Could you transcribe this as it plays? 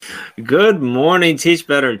Good morning, Teach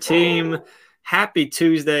Better team. Happy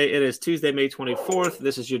Tuesday. It is Tuesday, May 24th.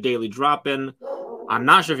 This is your daily drop-in. I'm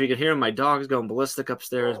not sure if you can hear him. My dog's going ballistic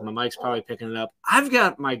upstairs. My mic's probably picking it up. I've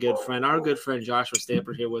got our good friend Joshua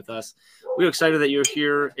Stamper here with us. We're excited that you're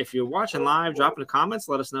here. If you're watching live, drop in the comments.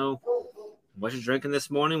 Let us know what you're drinking this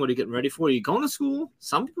morning. What are you getting ready for? Are you going to school?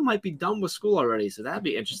 Some people might be done with school already, so that'd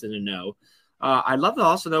be interesting to know. I'd love to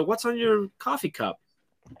also know what's on your coffee cup.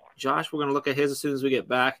 Josh, we're going to look at his as soon as we get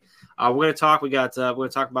back. We're going to talk. We're going to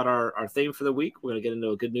talk about our theme for the week. We're going to get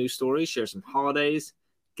into a good news story, share some holidays,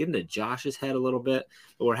 get into Josh's head a little bit.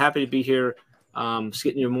 But we're happy to be here, just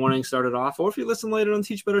getting your morning started off. Or if you listen later on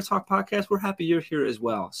Teach Better Talk podcast, we're happy you're here as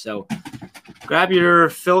well. So grab your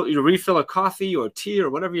refill of coffee or tea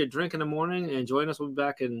or whatever you drink in the morning and join us. We'll be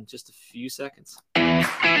back in just a few seconds.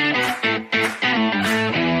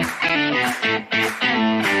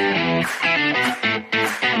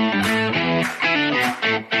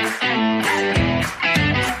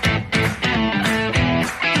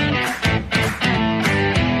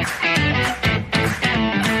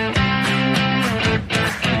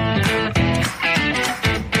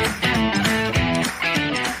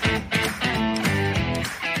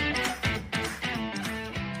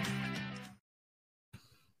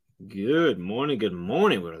 Good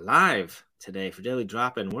morning. We're live today for Daily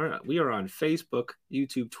Drop-In. We are on Facebook,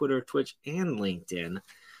 YouTube, Twitter, Twitch, and LinkedIn.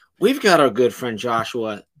 We've got our good friend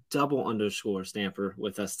Joshua _Stamper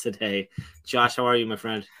with us today. Josh, how are you, my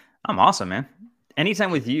friend? I'm awesome, man. Anytime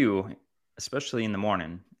with you, especially in the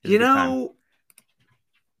morning. That's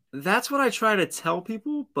what I try to tell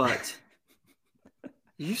people, but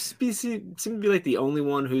you seem to be like the only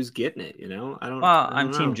one who's getting it,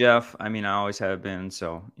 I'm Team Jeff. I mean, I always have been,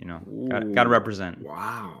 so, got to represent.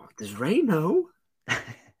 Wow. Does Ray know?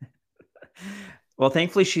 Well,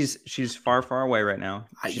 thankfully, she's far, far away right now.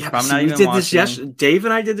 She's probably not even watching. Dave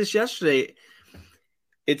and I did this yesterday.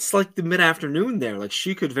 It's like the mid-afternoon there. Like,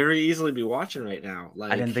 she could very easily be watching right now.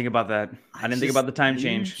 Like, I didn't think about that. I didn't think about the time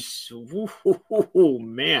change. Oh,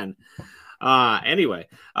 man. Anyway,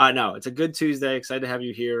 no, it's a good Tuesday. Excited to have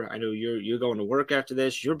you here. I know you're going to work after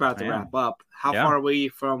this. You're about to wrap up. How far are we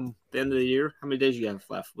from the end of the year? How many days you have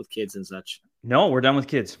left with kids and such? No, we're done with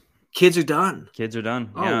kids. Kids are done.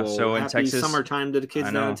 Oh, yeah. Well, so in happy Texas, summertime to the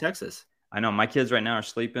kids down in Texas. I know my kids right now are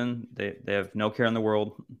sleeping. They have no care in the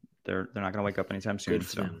world. They're not going to wake up anytime soon. Good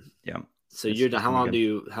for them. Yeah. So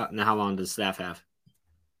how long does staff have?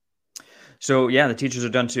 So yeah, the teachers are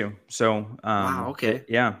done too. So wow, okay.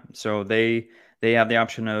 So they have the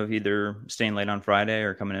option of either staying late on Friday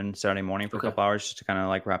or coming in Saturday morning for a couple hours just to kind of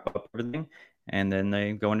like wrap up everything, and then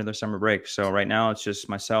they go into their summer break. So right now it's just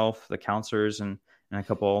myself, the counselors, and a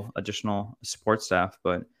couple additional support staff.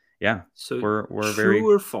 But yeah, so we're very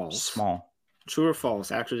small. True or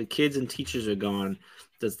false? After the kids and teachers are gone,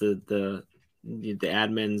 does the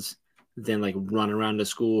admins then like run around the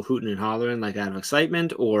school hooting and hollering like out of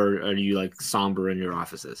excitement, or are you like somber in your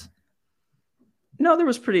offices? No,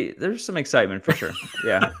 there's some excitement for sure.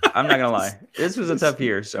 Yeah, I'm not gonna lie. This was a tough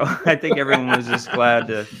year, so I think everyone was just glad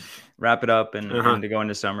to wrap it up and to go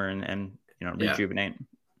into summer and rejuvenate.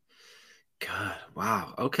 God,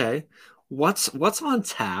 wow. Okay, what's on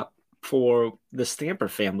tap for the Stamper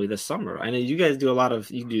family this summer? I know you guys do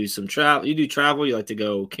you do some travel. You do travel. You like to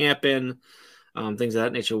go camping, things of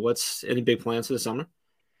that nature. What's any big plans for the summer?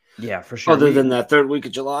 Yeah, for sure. Other than that third week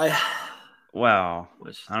of July. Well,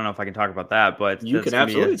 I don't know if I can talk about that, but you can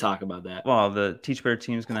absolutely talk about that. Well, the Teach Better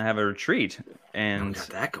team is going to have a retreat, and got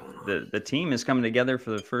that going on. The team is coming together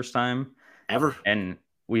for the first time ever, and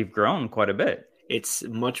we've grown quite a bit. It's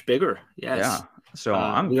much bigger. Yes. Yeah. So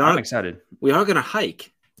I'm excited. We are going to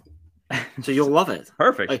hike. So you'll love it.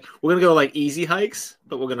 Perfect. Like we're gonna go like easy hikes,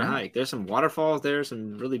 but we're gonna hike. There's some waterfalls there,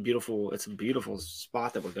 some really beautiful. It's a beautiful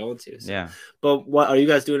spot that we're going to. So. Yeah. But what are you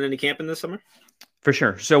guys doing? Any camping this summer? For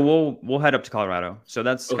sure. So we'll head up to Colorado. So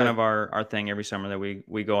that's kind of our thing every summer that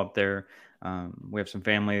we go up there. We have some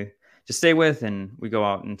family to stay with, and we go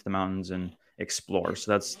out into the mountains and explore.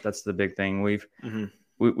 So that's the big thing. We've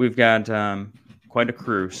got quite a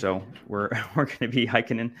crew, so we're going to be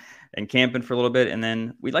hiking and camping for a little bit, and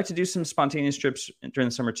then we'd like to do some spontaneous trips during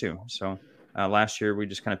the summer too. So last year we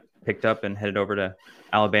just kind of picked up and headed over to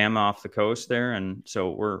Alabama off the coast there, and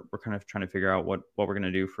so we're kind of trying to figure out what we're going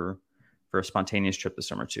to do for a spontaneous trip this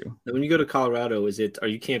summer too. When you go to Colorado, are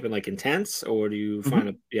you camping like in tents, or do you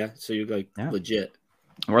find so you're like legit?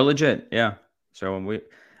 We're legit, yeah. So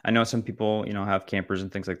I know some people have campers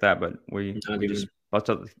and things like that, but we just bust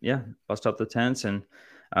up the tents, and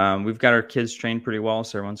we've got our kids trained pretty well,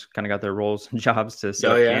 so everyone's kind of got their roles and jobs to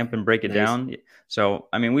set up camp and break it down. So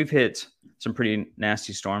I mean, we've hit some pretty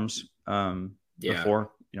nasty storms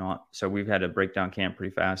before, so we've had to break down camp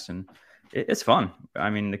pretty fast, and it's fun. I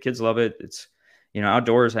mean, the kids love it. It's,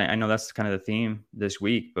 outdoors. I know that's kind of the theme this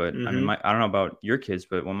week, but I mean, I don't know about your kids,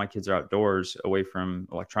 but when my kids are outdoors, away from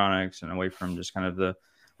electronics and away from just kind of the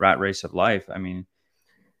rat race of life, I mean,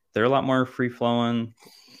 they're a lot more free flowing.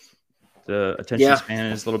 The attention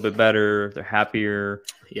span is a little bit better. They're happier.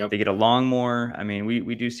 They get along more. I mean,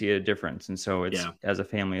 we do see a difference. And so it's, as a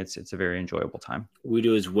family, it's a very enjoyable time. We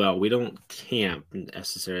do as well. We don't camp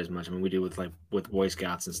necessarily as much. I mean, we do with Boy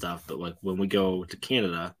Scouts and stuff, but like when we go to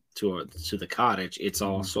Canada to the cottage, it's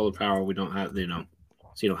all solar power. We don't have, so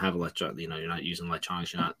you don't have you're not using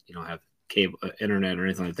electronics. You don't have cable, internet or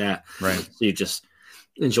anything like that. Right. So you just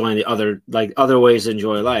enjoying the other ways to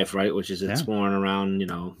enjoy life, right? Which is exploring around,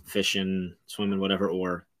 fishing, swimming, whatever,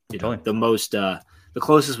 or the most the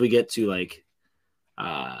closest we get to like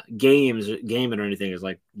gaming or anything is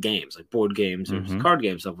like games, like board games or card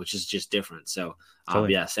game stuff, which is just different. So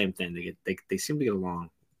same thing. They seem to get along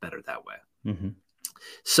better that way.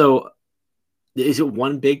 So is it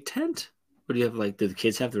one big tent? Or do you have do the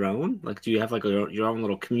kids have their own? Like, do you have like your own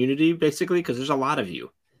little community basically? Because there's a lot of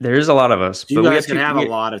you. There's a lot of us. You guys can have a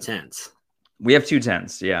lot of tents. We have 2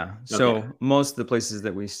 tents, yeah. Okay. So most of the places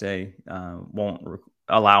that we stay won't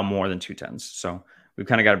allow more than 2 tents. So we've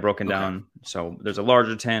kind of got it broken down. So there's a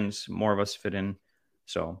larger tent, more of us fit in.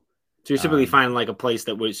 So you typically find like a place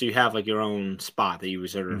so you have like your own spot that you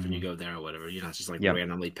reserve and you go there or whatever. You're not just like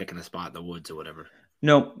randomly picking a spot in the woods or whatever.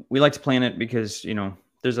 No, we like to plan it because,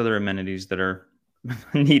 there's other amenities that are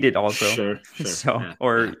needed also. Sure. So,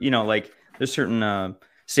 like there's certain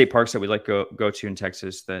state parks that we like go to in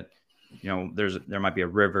Texas that, there might be a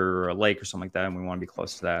river or a lake or something like that, and we want to be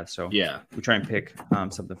close to that. So we try and pick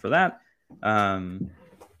something for that.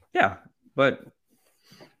 But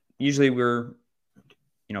usually we're,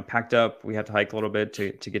 packed up. We have to hike a little bit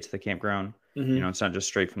to get to the campground. It's not just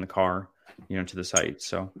straight from the car, to the site.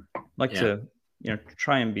 So I'd like to,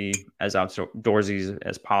 try and be as outdoorsy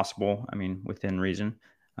as possible. I mean, within reason,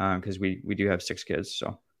 because we do have 6 kids,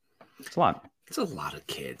 so it's a lot. It's a lot of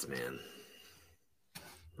kids, man.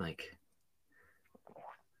 Like,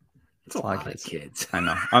 it's a lot of kids. I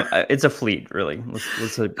know. It's a fleet, really.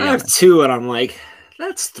 Let's be I have 2, and I'm like,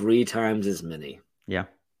 that's 3 times as many. Yeah.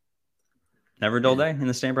 Never a dull day in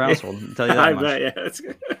the Stamper household. I'll tell you that much. Bet, that's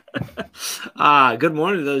good. Good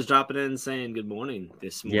morning to those dropping in saying good morning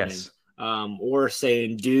this morning. Yes. Or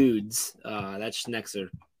saying dudes. That's Schnexer.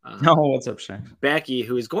 What's up, Schnex? Becky,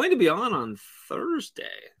 who is going to be on Thursday.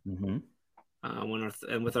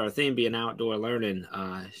 With our theme being outdoor learning,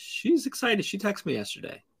 she's excited. She texted me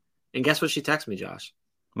yesterday, and guess what she texted me, Josh?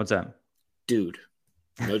 What's that? Dude,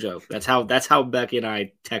 no joke. That's how Becky and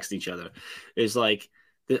I text each other. It's like,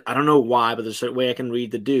 I don't know why, but there's a certain way I can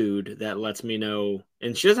read the dude that lets me know,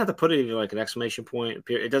 and she doesn't have to put it in like an exclamation point.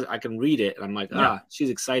 It does. I can read it, and I'm like, she's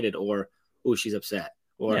excited, or she's upset,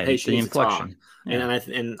 or hey, she needs to talk.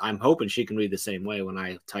 And I'm hoping she can read the same way when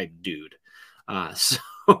I type dude.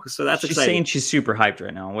 So that's she's exciting. Saying she's super hyped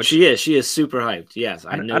right now. She is super hyped. Yes,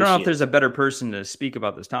 I know. I don't know if there's a better person to speak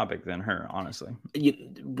about this topic than her, honestly.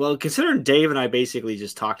 Well, considering Dave and I basically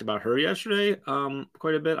just talked about her yesterday,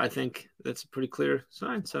 quite a bit, I think that's a pretty clear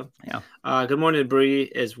sign. So good morning to Bree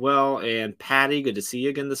as well, and Patty. Good to see you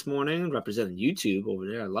again this morning, representing YouTube over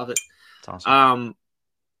there. I love it. It's awesome.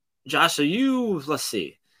 Josh, so let's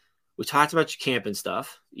see. We talked about your camping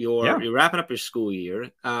stuff. You're wrapping up your school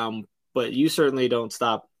year. But you certainly don't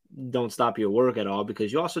stop your work at all,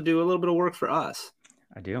 because you also do a little bit of work for us.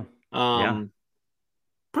 I do.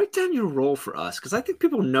 Break down your role for us, because I think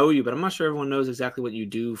people know you, but I'm not sure everyone knows exactly what you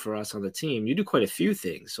do for us on the team. You do quite a few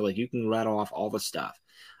things, so like you can rattle off all the stuff.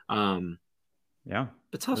 But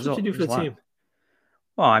tell us what you do for the team.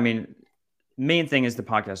 Well, I mean, main thing is the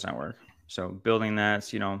podcast network. So building that,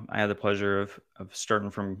 I had the pleasure of starting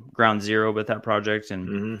from ground zero with that project.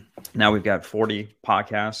 And now we've got 40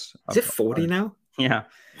 podcasts. Is it 40 now? Yeah.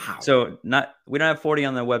 Wow. So we don't have 40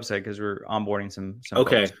 on the website because we're onboarding some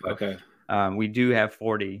okay. Folks, but, we do have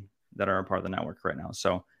 40 that are a part of the network right now.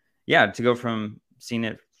 So to go from seeing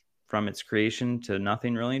it from its creation to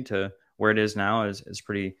nothing really to where it is now is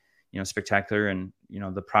pretty, spectacular. And,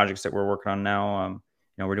 the projects that we're working on now,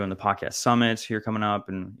 we're doing the podcast summits here coming up,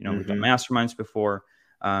 and we've done masterminds before.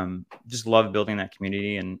 Just love building that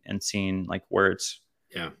community and seeing like where it's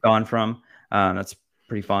gone from. That's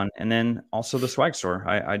pretty fun. And then also the swag store.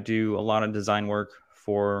 I do a lot of design work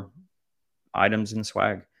for items in the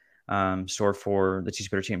swag store for the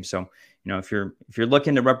Teach Better team. So if you're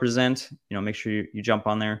looking to represent, make sure you jump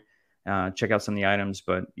on there. check out some of the items.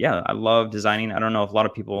 But yeah, I love designing. I don't know if a lot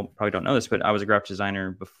of people probably don't know this, but I was a graphic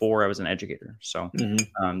designer before I was an educator. So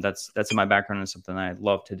that's in my background and something I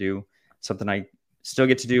love to do, something I still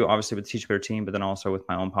get to do, obviously with the Teach Better team, but then also with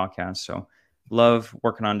my own podcast. So love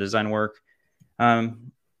working on design work.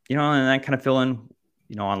 And I kind of fill in,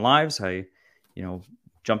 on lives. I,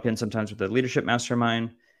 jump in sometimes with the leadership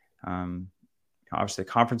mastermind. Obviously the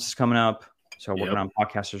conference is coming up. So working on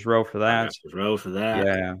Podcasters Row for that.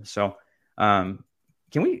 Yeah. So can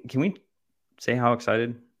we say how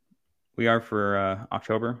excited we are for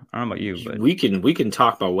October? I don't know about you, but we can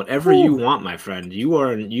talk about whatever you want, my friend. You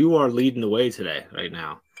are leading the way today right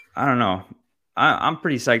now. I don't know. I'm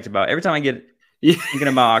pretty psyched about it. Every time I get thinking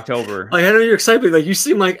about October. Like, I know you're excited. Like, you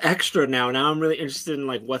seem like extra now. Now I'm really interested in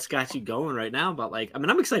like what's got you going right now. But like, I mean,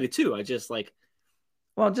 I'm excited too. I just like,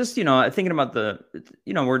 well, just thinking about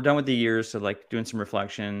we're done with the year, so like doing some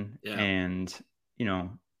reflection, and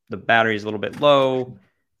the battery's a little bit low.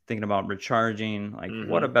 Thinking about recharging. Like,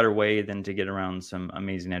 what a better way than to get around some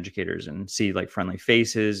amazing educators and see like friendly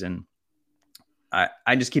faces. And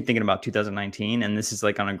I just keep thinking about 2019, and this is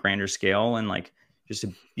like on a grander scale, and like just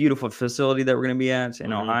a beautiful facility that we're going to be at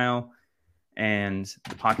in Ohio, and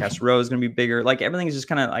the Podcast Row is going to be bigger. Like, everything is just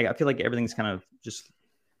kind of like, I feel like everything's kind of just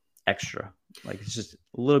extra. Like, it's just a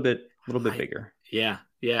little bit bigger. Yeah.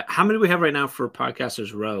 How many do we have right now for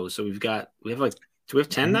Podcasters Row? So we have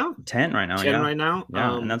 10 now? 10 right now. 10 right now.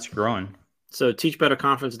 Yeah, and that's growing. So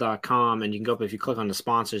teachbetterconference.com, and you can go up, if you click on the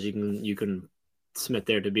sponsors, you can submit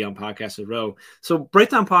there to be on Podcasters Row. So break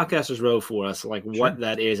down Podcasters Row for us, like what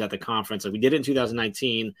that is at the conference. Like, we did it in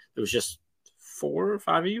 2019. There was just 4 or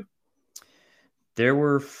 5 of you. There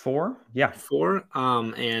were 4. Yeah. 4.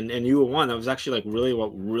 And you were one. That was actually like really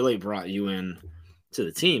what really brought you in to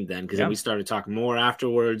the team then, because then we started talking more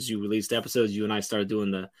afterwards. You released episodes. You and I started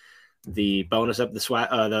doing the bonus up,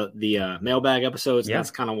 the mailbag episodes. And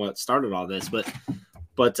that's kind of what started all this. But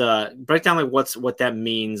break down like what that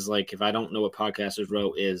means. Like, if I don't know what Podcasters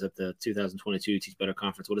Row is at the 2022 Teach Better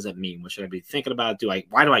Conference, what does that mean? What should I be thinking about?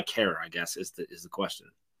 Why do I care, I guess is the question.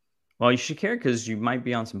 Well, you should care because you might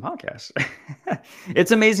be on some podcasts. It's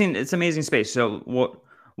amazing. It's amazing space. So what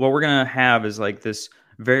we're going to have is like this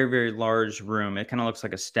very, very large room. It kind of looks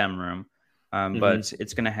like a STEM room, but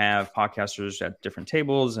it's going to have podcasters at different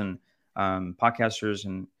tables, and podcasters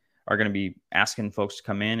and are going to be asking folks to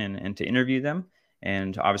come in and to interview them.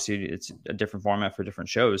 And obviously it's a different format for different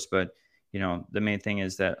shows. But, the main thing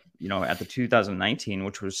is that, at the 2019,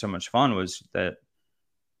 which was so much fun, was that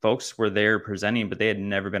folks were there presenting, but they had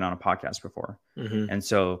never been on a podcast before. And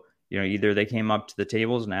so, either they came up to the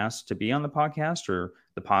tables and asked to be on the podcast, or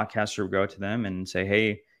the podcaster would go to them and say,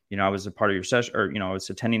 hey, I was a part of your session, or, I was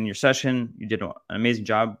attending your session. You did an amazing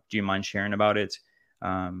job. Do you mind sharing about it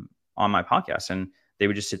on my podcast? And they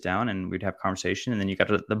would just sit down and we'd have conversation. And then you got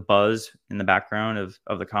the buzz in the background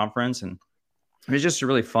of the conference. And it was just a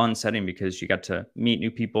really fun setting because you got to meet new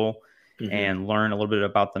people and learn a little bit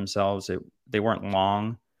about themselves. They weren't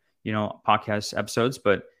long, podcast episodes,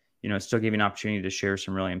 but, still gave you an opportunity to share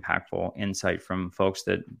some really impactful insight from folks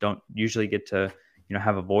that don't usually get to,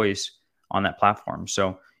 have a voice on that platform.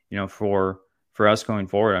 So, for us going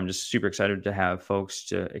forward, I'm just super excited to have folks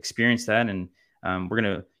to experience that. And we're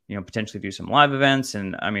going to, potentially do some live events.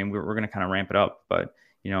 And I mean, we're going to kind of ramp it up. But,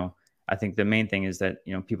 I think the main thing is that,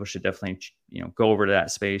 people should definitely, go over to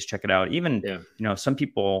that space, check it out. Even, some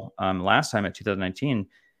people last time at 2019,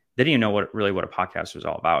 they didn't even know what a podcast was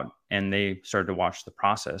all about. And they started to watch the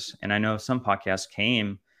process. And I know some podcasts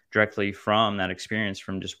came directly from that experience,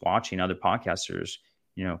 from just watching other podcasters,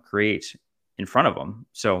 create in front of them.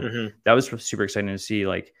 So that was super exciting to see.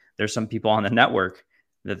 Like, there's some people on the network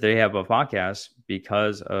that they have a podcast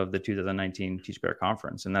because of the 2019 Teach Better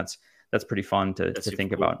Conference. And that's pretty fun to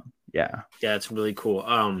think about. Yeah. Yeah. It's really cool.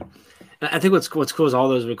 I think what's cool is all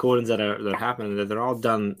those recordings that are happening, that they're all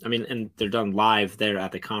done. I mean, and they're done live there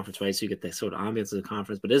at the conference, right? So you get the sort of ambience of the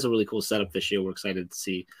conference, but it is a really cool setup this year. We're excited to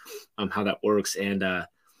see how that works. And I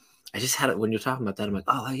just had it when you're talking about that. I'm like,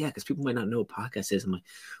 oh yeah, because people might not know what podcast is. I'm like,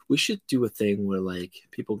 we should do a thing where like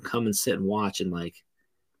people come and sit and watch, and like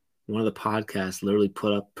one of the podcasts literally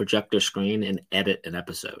put up projector screen and edit an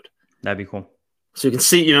episode. That'd be cool. So you can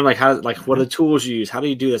see, like what are the tools you use? How do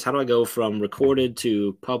you do this? How do I go from recorded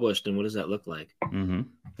to published? And what does that look like?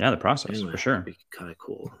 Yeah, the process for sure. That'd be kind of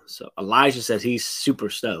cool. So Elijah says he's super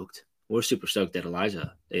stoked. We're super stoked that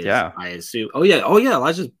Elijah is. Yeah. I assume. Oh yeah.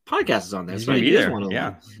 Elijah's podcast is on there. He's going to be there.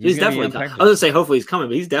 Yeah. He's definitely coming. I was going to say hopefully he's coming,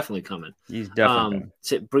 but he's definitely coming. He's definitely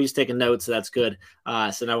coming. Bree's taking notes, so that's good. So now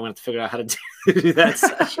we're going to have to figure out how to do that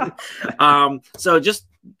session. So just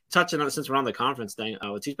touching on it since we're on the conference thing,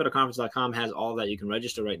 teachbetterconference.com has all that. You can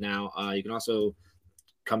register right now. You can also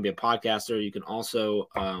come be a podcaster. You can also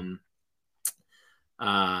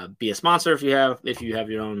be a sponsor if you have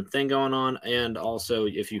your own thing going on, and also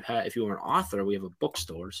if you are an author, we have a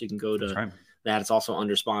bookstore, so you can go to that. It's also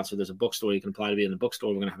under sponsor. There's a bookstore you can apply to be in the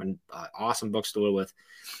bookstore. We're gonna have an awesome bookstore with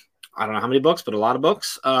I don't know how many books, but a lot of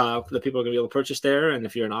books that people are gonna be able to purchase there. And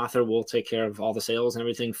if you're an author, we'll take care of all the sales and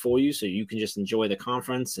everything for you, so you can just enjoy the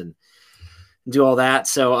conference and do all that.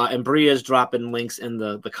 So and Bria's dropping links in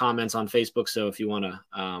the comments on Facebook, so if you want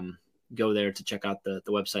to go there to check out the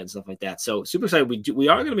website and stuff like that. So super excited. We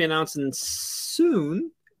are going to be announcing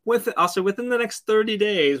soon within the next 30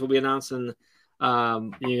 days, we'll be announcing,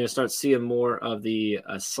 you're going to start seeing more of the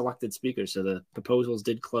selected speakers. So the proposals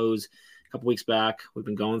did close a couple weeks back. We've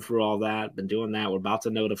been going through all that, been doing that. We're about to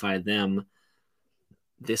notify them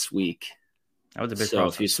this week. That was a big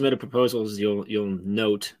process. If you submitted proposals, you'll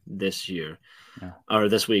note this year. Or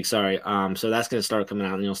this week, sorry. So that's going to start coming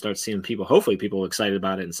out, and you'll start seeing people, hopefully people excited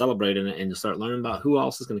about it and celebrating it, and you'll start learning about who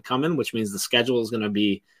else is going to come in, which means the schedule is going to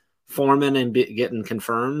be forming and getting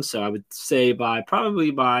confirmed. So I would say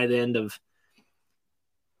probably by the end of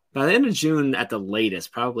June at the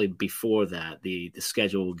latest, probably before that, the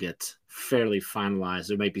schedule will get fairly finalized.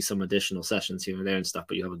 There might be some additional sessions here and there and stuff,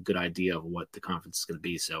 but you have a good idea of what the conference is going to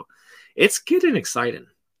be. So it's getting exciting.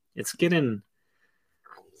 It's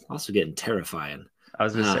also getting terrifying. I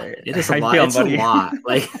was gonna say it is a lot. It's a lot.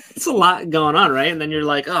 Like it's a lot going on, right? And then you're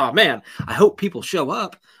like, oh man, I hope people show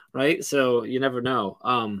up, right? So you never know.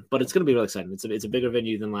 But it's gonna be really exciting. It's a bigger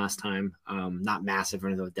venue than last time. Not massive or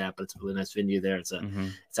anything like that, but it's a really nice venue there. It's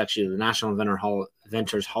actually the National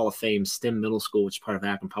Inventors Hall of Fame STEM Middle School, which is part of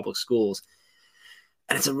Akron Public Schools.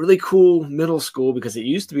 And it's a really cool middle school because it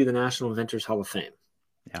used to be the National Inventors Hall of Fame.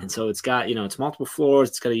 Yeah. And so it's got, it's multiple floors.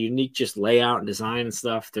 It's got a unique just layout and design and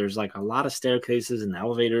stuff. There's like a lot of staircases and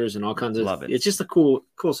elevators and all kinds of. Love it. It's just a cool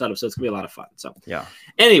setup. So it's gonna be a lot of fun. So yeah.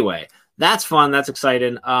 Anyway, that's fun. That's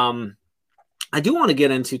exciting. I do want to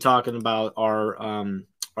get into talking about our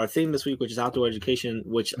theme this week, which is outdoor education,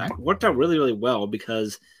 which worked out really, really well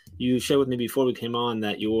because you shared with me before we came on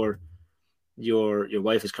that your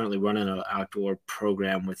wife is currently running an outdoor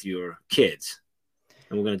program with your kids.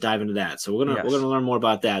 And we're going to dive into that. So we're going to learn more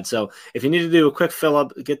about that. So if you need to do a quick fill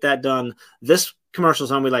up, get that done. This commercial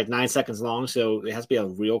is only like 9 seconds long, so it has to be a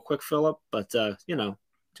real quick fill up. But do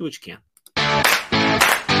what you can.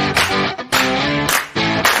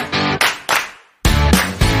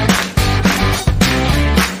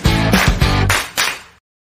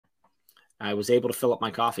 I was able to fill up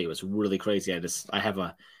my coffee. It was really crazy. I have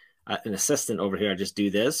an assistant over here. I just do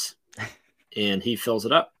this, and he fills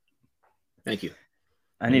it up. Thank you.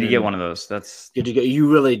 I need to get one of those. That's good to go.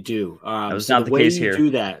 You really do. That was not the case here. The way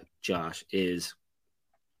you do that, Josh, is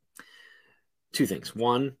two things.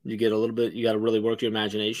 One, you got to really work your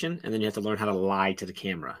imagination, and then you have to learn how to lie to the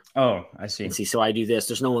camera. Oh, I see. And so I do this.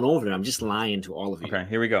 There's no one over there. I'm just lying to all of you. Okay,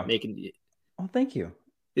 here we go. Oh, thank you.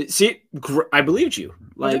 See, I believed you.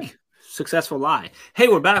 Like, successful lie. Hey,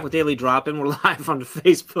 we're back with Daily Drop-In. We're live on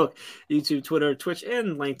Facebook, YouTube, Twitter, Twitch,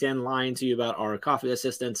 and LinkedIn, lying to you about our coffee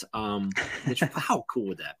assistants. How cool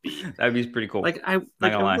would that be? That'd be pretty cool. I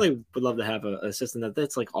really would love to have an assistant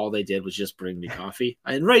that's like all they did was just bring me coffee.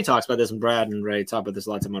 And Ray talks about this, and Brad and Ray talk about this a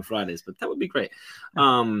lot of time on Fridays, but that would be great.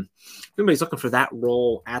 If anybody's looking for that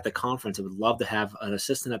role at the conference, I would love to have an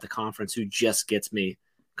assistant at the conference who just gets me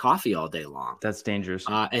coffee all day long. That's dangerous.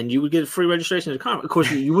 And you would get free registration at the conference. Of course,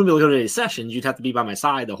 you wouldn't be able to go to any sessions. You'd have to be by my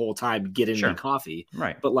side the whole time, getting me coffee.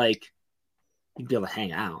 Right. But you'd be able to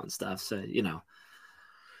hang out and stuff. So,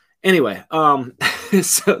 Anyway,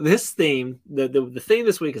 so this theme, the theme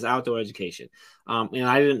this week is outdoor education. And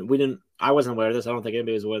I wasn't aware of this. I don't think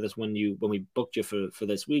anybody was aware of this when we booked you for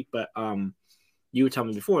this week, but you were telling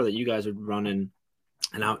me before that you guys are running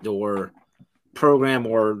an outdoor program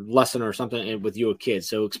or lesson or something with your kids.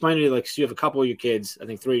 So explain to me, so you have a couple of your kids, I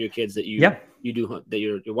think 3 of your kids that you do, that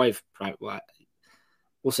your wife,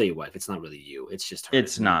 we'll say your wife. It's not really you. It's just her.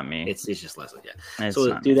 It's not me. It's just Leslie. Yeah.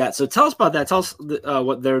 So do that. So tell us about that. Tell us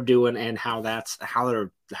what they're doing and how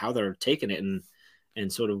they're taking it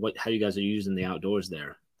and sort of how you guys are using the outdoors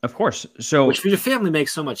there. Of course. So, which for your family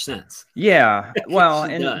makes so much sense. Yeah. Well,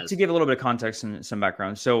 and to give a little bit of context and some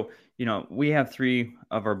background. So, we have 3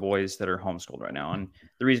 of our boys that are homeschooled right now. And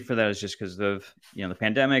the reason for that is just because of, the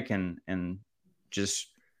pandemic and just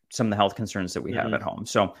some of the health concerns that we have at home.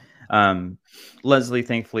 So, Leslie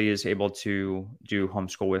thankfully is able to do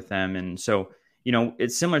homeschool with them. And so,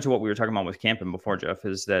 it's similar to what we were talking about with camping before, Jeff,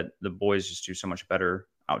 is that the boys just do so much better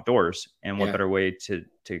outdoors. And what better way to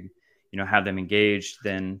have them engaged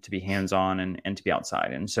than to be hands-on and to be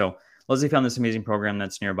outside. And so Leslie found this amazing program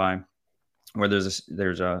that's nearby, where there's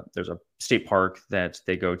a state park that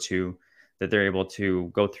they go to, that they're able to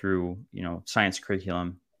go through, science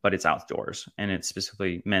curriculum, but it's outdoors, and it's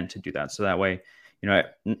specifically meant to do that. So that way,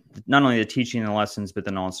 not only the teaching and the lessons, but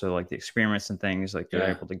then also like the experiments and things, like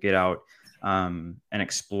they're able to get out and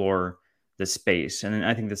explore the space. And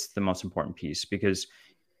I think that's the most important piece, because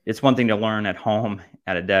it's one thing to learn at home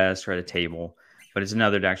at a desk or at a table, but it's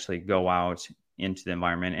another to actually go out into the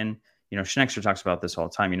environment. And Schnexer talks about this all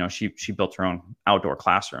the time. She built her own outdoor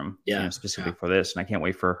classroom, specifically for this, and I can't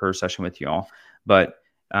wait for her session with you all. But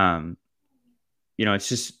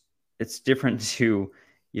it's different to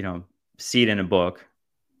see it in a book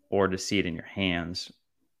or to see it in your hands,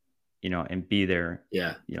 and be there,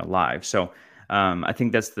 live. So I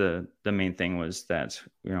think that's the main thing, was that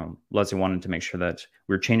Leslie wanted to make sure that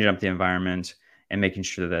we were changing up the environment and making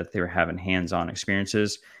sure that they were having hands-on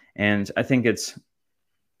experiences. And I think it's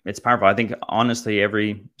powerful. I think honestly,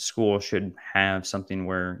 every school should have something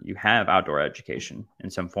where you have outdoor education in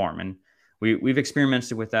some form. And we've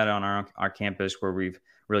experimented with that on our campus, where we've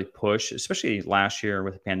really pushed, especially last year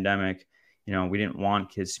with the pandemic. We didn't want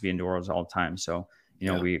kids to be indoors all the time. So,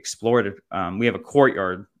 we explored it. We have a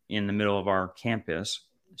courtyard in the middle of our campus.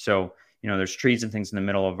 So, there's trees and things in the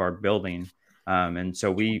middle of our building. And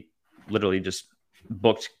so we literally just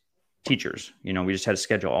booked teachers. We just had a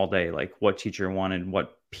schedule all day, like what teacher wanted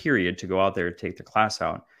what period to go out there to take the class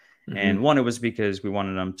out. Mm-hmm. And one, it was because we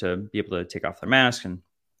wanted them to be able to take off their mask and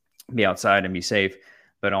be outside and be safe.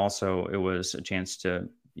 But also it was a chance to,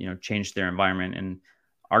 change their environment. And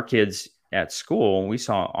our kids at school, we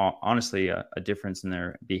saw honestly a difference in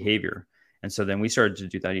their behavior. And so then we started to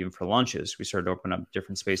do that even for lunches. We started to open up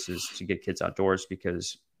different spaces to get kids outdoors,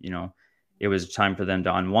 because, it was a time for them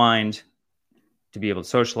to unwind, to be able to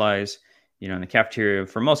socialize. In the cafeteria,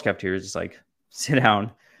 for most cafeterias, it's like sit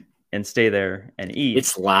down and stay there and eat.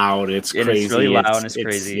 It's loud. It's crazy. It's really loud and it's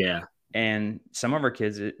crazy. Yeah. And some of our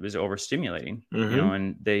kids, it was overstimulating,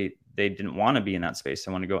 and they didn't want to be in that space.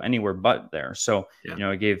 They want to go anywhere but there. So,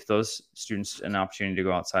 it gave those students an opportunity to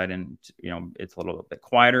go outside, and, it's a little bit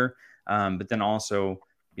quieter. But then also,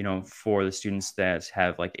 for the students that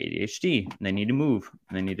have like ADHD, and they need to move,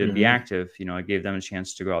 and they need to be active, I gave them a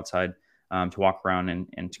chance to go outside, to walk around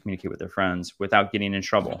and to communicate with their friends without getting in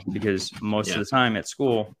trouble. Because most of the time at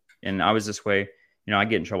school, and I was this way, I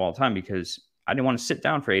get in trouble all the time because I didn't want to sit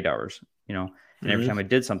down for 8 hours, and every time I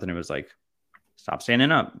did something, it was like, stop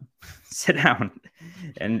standing up, sit down,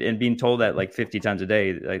 and being told that like 50 times a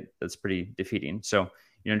day, like that's pretty defeating. So,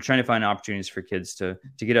 trying to find opportunities for kids to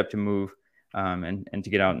get up, to move, and to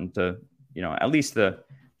get out into, at least the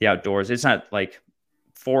outdoors. It's not like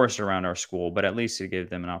forest around our school, but at least to give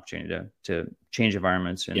them an opportunity to change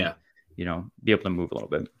environments and, be able to move a little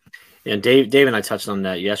bit. And Dave and I touched on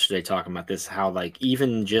that yesterday, talking about this, how like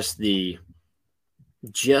even just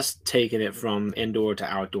taking it from indoor to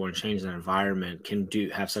outdoor and changing the environment can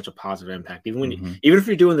have such a positive impact. Even when even if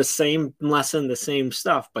you're doing the same lesson, the same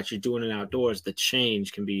stuff, but you're doing it outdoors, the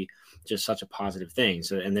change can be just such a positive thing.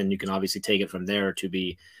 So, and then you can obviously take it from there to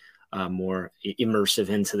be more immersive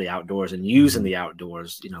into the outdoors and using the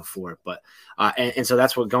outdoors, for it. But and so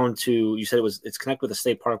that's what you said it's connected with the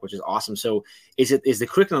state park, which is awesome. So is the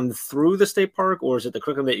curriculum through the state park, or is it the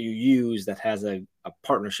curriculum that you use that has a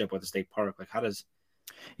partnership with the state park? Like how does?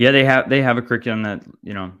 Yeah, they have a curriculum that,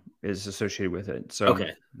 is associated with it. So,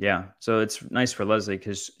 so it's nice for Leslie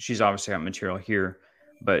because she's obviously got material here,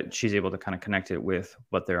 but she's able to kind of connect it with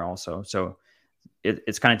what they're also. So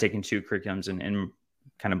it's kind of taking two curriculums and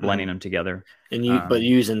kind of blending them together. And but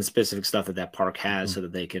using specific stuff that park has so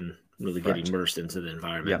that they can really get immersed into the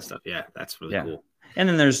environment and stuff. Yeah, that's really cool. And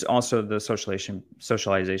then there's also the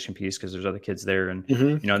socialization piece, because there's other kids there, and they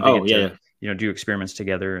get to do experiments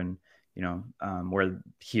together, and where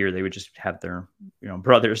here they would just have their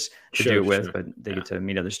brothers to do it with, but they get to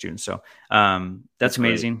meet other students. So that's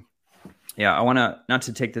amazing. Great. Yeah, I want to not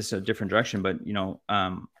to take this a different direction, but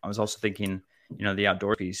I was also thinking, the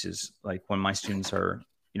outdoor piece is like when my students are,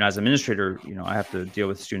 as an administrator, I have to deal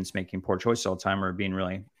with students making poor choices all the time or being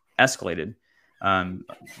really escalated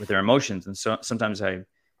with their emotions. And so sometimes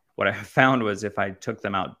what I found was if I took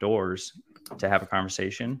them outdoors to have a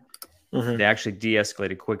conversation, they actually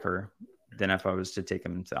de-escalated quicker than if I was to take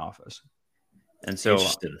them into the office. And so,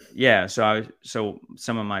 so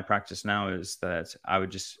some of my practice now is that I would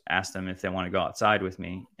just ask them if they want to go outside with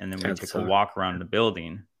me, and then we take a walk around the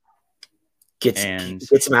building gets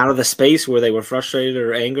them out of the space where they were frustrated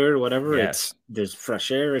or angered or whatever. Yes. There's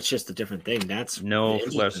fresh air. It's just a different thing. That's no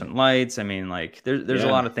fluorescent lights. I mean, like there's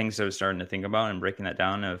a lot of things that I was starting to think about and breaking that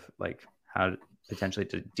down of like how potentially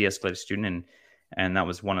to de-escalate a student. And that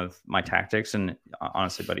was one of my tactics. And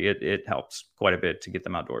honestly, buddy, it helps quite a bit to get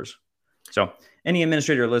them outdoors. So any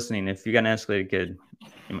administrator listening, if you got an escalated kid,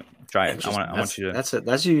 try it. I want you to.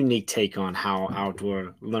 That's a unique take on how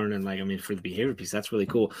outdoor learning, like, I mean, for the behavior piece, that's really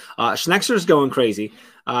cool. Schnexer's going crazy.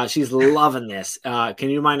 She's loving this. Can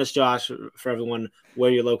you remind us, Josh, for everyone,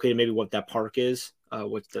 where you're located, maybe what that park is?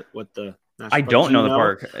 What the I don't know the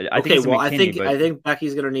park. I think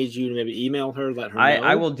Becky's gonna need you to maybe email her, let her know.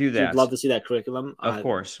 I will do that. She'd love to see that curriculum. Of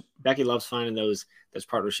course. Becky loves finding those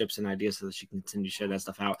partnerships and ideas so that she can continue to share that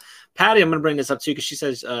stuff out. Patty, I'm gonna bring this up too because she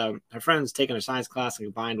says her friend's taking a science class and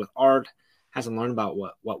combined with art, hasn't learned about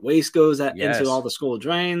what waste goes into all the school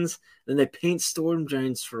drains. Then they paint storm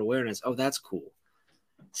drains for awareness. Oh, that's cool.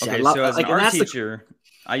 See, okay, so as an art teacher,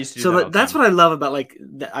 I used to do that. So that's what I love about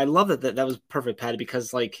I love that was perfect, Patty,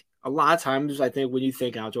 because like a lot of times I think when you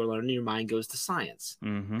think outdoor learning, your mind goes to science,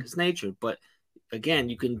 because nature. But again,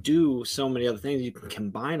 you can do so many other things. You can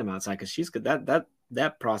combine them outside because she's good.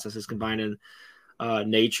 That process is combining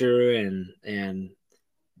nature and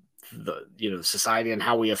the society and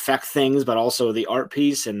how we affect things, but also the art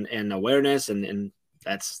piece and awareness and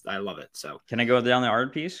that's I love it. So can I go down the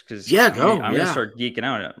art piece? Because I'm gonna start geeking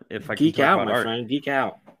out if I can geek out, my friend. Geek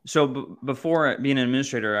out. So before being an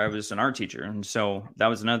administrator, I was an art teacher, and so that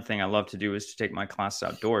was another thing I love to do is to take my classes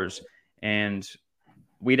outdoors, and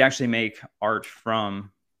we'd actually make art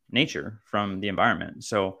from nature, from the environment.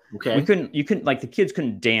 So you couldn't like the kids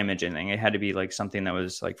couldn't damage anything. It had to be like something that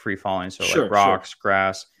was like free falling, so like rocks,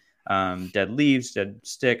 grass, dead leaves, dead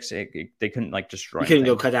sticks. They couldn't like destroy. You couldn't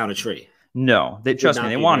go cut down a tree. No, trust me,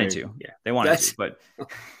 they wanted to. Yeah, they wanted to, but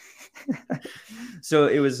so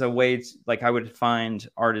it was a way to, like, I would find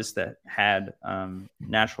artists that had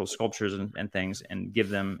natural sculptures and things and give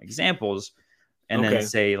them examples and then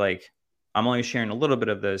say, like, I'm only sharing a little bit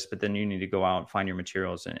of this, but then you need to go out, find your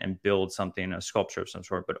materials and build something, a sculpture of some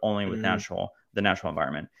sort, but only with the natural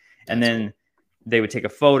environment. And then they would take a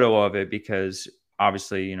photo of it because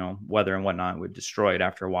obviously, weather and whatnot would destroy it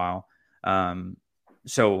after a while.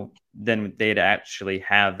 So then they'd actually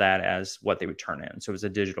have that as what they would turn in. So it was a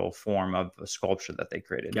digital form of a sculpture that they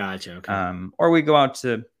created. Gotcha. Okay. Or we go out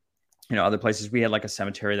to, other places. We had like a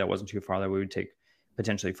cemetery that wasn't too far that we would take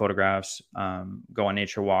potentially photographs, go on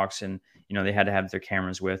nature walks, and, they had to have their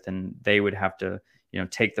cameras with, and they would have to,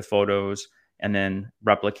 take the photos and then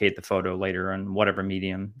replicate the photo later in whatever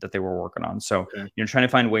medium that they were working on. So, trying to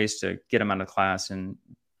find ways to get them out of class and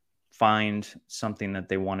find something that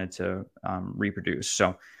they wanted to reproduce.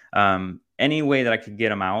 So any way that I could get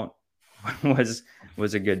them out was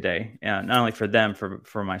a good day. Not only for them,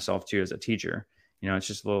 for myself too, as a teacher. It's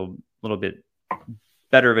just a little bit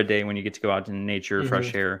better of a day when you get to go out in nature,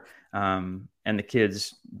 fresh air. And the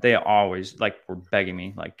kids, they always were begging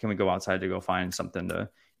me, like, can we go outside to go find something to,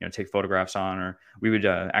 take photographs on? Or we would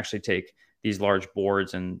actually take these large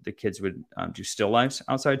boards and the kids would do still lifes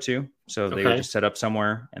outside too. So they would just set up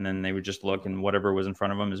somewhere and then they would just look, and whatever was in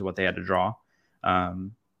front of them is what they had to draw.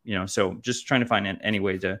 So just trying to find any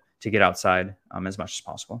way to get outside as much as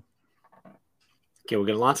possible. Okay, we're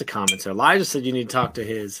getting lots of comments here. Elijah said you need to talk to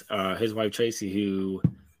his wife, Tracy, who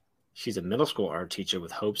she's a middle school art teacher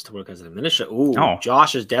with hopes to work as an administrator. Ooh,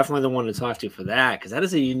 Josh is definitely the one to talk to for that, because that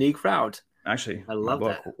is a unique route. Actually, I love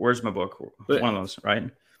that. Where's my book? One of those, right?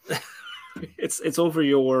 It's over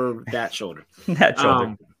that shoulder. That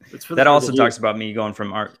shoulder. That also talks about me going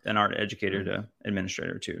from an art educator to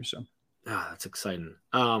administrator too. So that's exciting.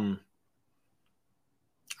 I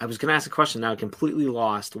was going to ask a question now. I completely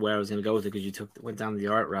lost where I was going to go with it because you went down the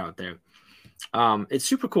art route there. It's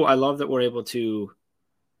super cool. I love that we're able to.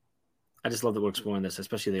 I just love that we're exploring this,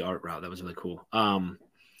 especially the art route. That was really cool.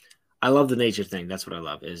 I love the nature thing. That's what I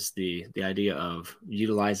love, is the idea of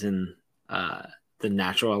utilizing the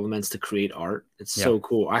natural elements to create art. It's so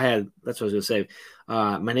cool. That's what I was going to say.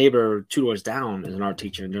 My neighbor 2 doors down is an art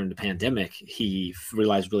teacher, and during the pandemic, he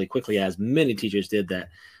realized really quickly, as many teachers did, that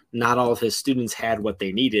not all of his students had what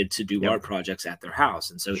they needed to do art projects at their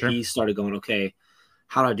house. And so he started going, okay,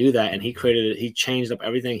 how do I do that? And he changed up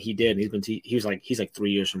everything he did. And he's like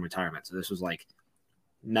 3 years from retirement. So this was like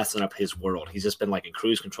messing up his world. He's just been like in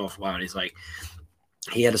cruise control for a while. And he's like,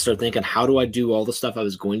 he had to start thinking, how do I do all the stuff I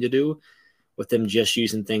was going to do with them just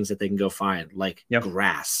using things that they can go find, like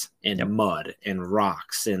grass and mud and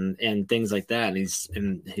rocks and things like that. And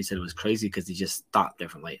he said it was crazy because he just thought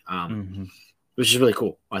differently. It which is really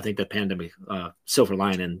cool. I think the pandemic, silver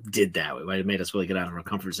lining, did that. It made us really get out of our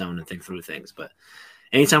comfort zone and think through things. But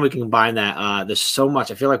anytime we can combine that, there's so much.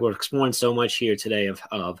 I feel like we're exploring so much here today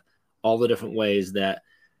of all the different ways that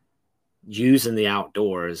using the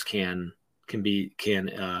outdoors can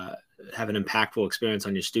have an impactful experience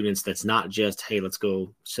on your students. That's not just, hey, let's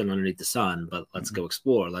go sit underneath the sun, but let's go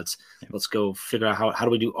explore. Let's go figure out how do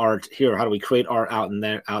we do art here? How do we create art out in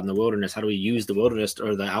the wilderness? How do we use the wilderness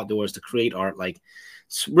or the outdoors to create art? Like,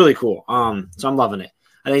 it's really cool. So I'm loving it.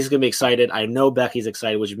 I think he's going to be excited. I know Becky's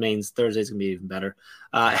excited, which means Thursday's going to be even better.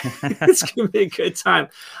 It's going to be a good time.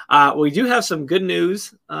 We do have some good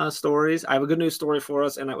news stories. I have a good news story for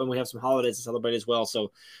us, and when we have some holidays to celebrate as well.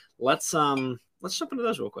 So let's jump into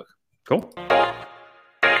those real quick. Cool.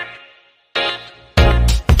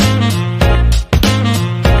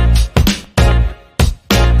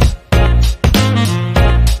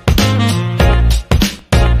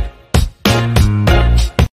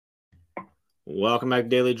 Welcome back to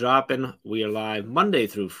Daily Drop-In. We are live Monday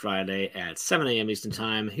through Friday at 7 a.m. Eastern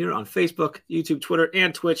Time here on Facebook, YouTube, Twitter,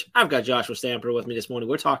 and Twitch. I've got Joshua Stamper with me this morning.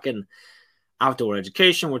 We're talking outdoor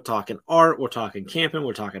education. We're talking art. We're talking camping.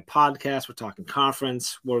 We're talking podcasts. We're talking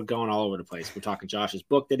conference. We're going all over the place. We're talking Josh's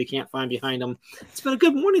book that he can't find behind him. It's been a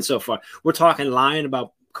good morning so far. We're talking lying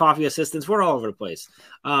about coffee assistants. We're all over the place.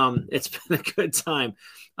 It's been a good time.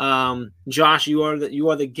 Josh, you are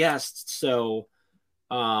the guest. So,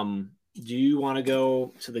 do you want to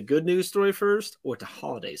go to the good news story first or to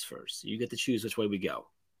holidays first? You get to choose which way we go.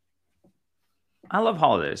 I love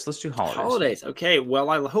holidays. Let's do holidays. Holidays. Okay. Well,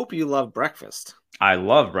 I hope you love breakfast. I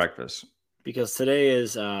love breakfast. Because today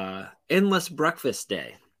is Endless Breakfast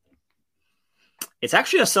Day. It's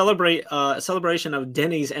actually a celebration of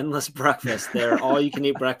Denny's Endless Breakfast. They're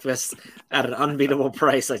all-you-can-eat breakfast at an unbeatable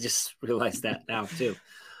price. I just realized that now, too.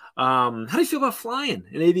 How do you feel about flying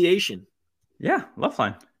and aviation? Yeah, love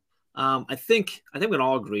flying. I think we can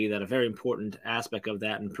all agree that a very important aspect of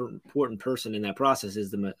that and important person in that process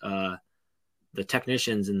is the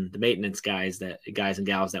technicians and the maintenance guys and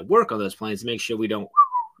gals that work on those planes to make sure we don't,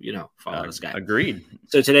 fall out of the sky. Agreed.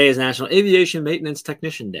 So today is National Aviation Maintenance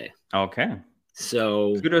Technician Day. Okay.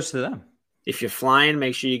 So kudos to them. If you're flying,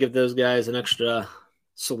 make sure you give those guys an extra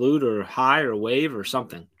salute or hi or wave or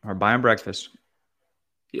something. Or buy them breakfast.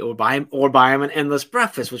 Or buy them an endless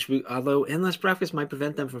breakfast, although endless breakfast might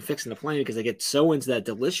prevent them from fixing the plane because they get so into that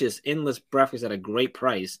delicious endless breakfast at a great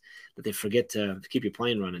price that they forget to keep your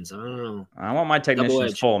plane running. So I don't know. I want my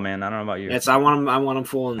technicians full, man. I don't know about you. I want them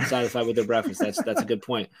full and satisfied with their breakfast. That's a good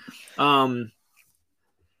point. Are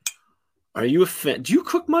you a fan? Do you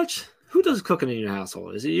cook much? Who does cooking in your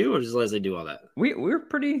household? Is it you or does Leslie do all that? We're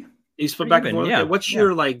pretty. You split back and forth. Yeah. What's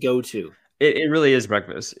your go-to? It really is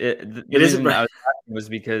breakfast. It is breakfast. Was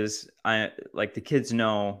because the kids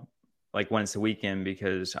know when it's the weekend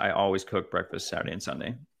because I always cook breakfast Saturday and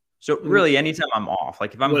Sunday. So really anytime I'm off,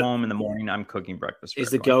 if I'm home in the morning, I'm cooking breakfast. Is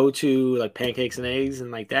the go-to pancakes and eggs and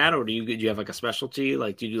like that, or do you have a specialty?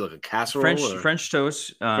 Do you do a casserole? French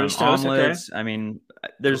toast, omelets. Okay. I mean,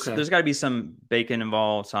 there's got to be some bacon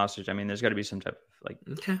involved, sausage. I mean, there's got to be some type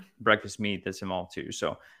of breakfast meat that's involved too.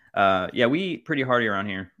 So we eat pretty hearty around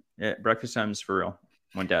here. Yeah, breakfast time's for real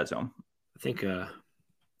when Dad's home. I think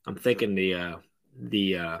I'm thinking the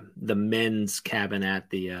men's cabin at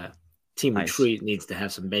the team retreat needs to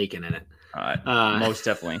have some bacon in it. Most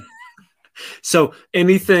definitely. So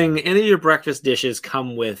any of your breakfast dishes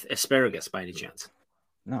come with asparagus by any chance?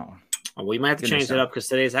 No. Oh, we might have to change it up because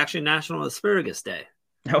today is actually National Asparagus Day.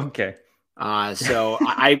 Okay. So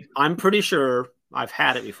I'm pretty sure I've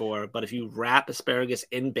had it before, but if you wrap asparagus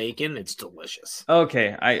in bacon, it's delicious.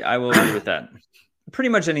 Okay, I will agree with that. Pretty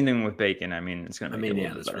much anything with bacon, it's going to make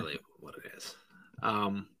it that's really what it is.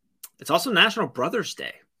 It's also National Brothers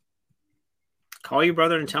Day. Call your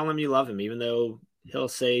brother and tell him you love him, even though he'll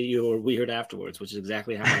say you were weird afterwards, which is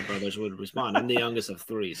exactly how my brothers would respond. I'm the youngest of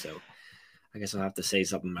three, so I guess I'll have to say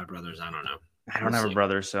something to my brothers. I don't know. I don't have a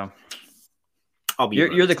brother, so I'll be.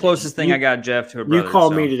 You're the closest thing I got, Jeff, to a brother. You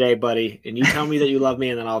called me today, buddy, and you tell me that you love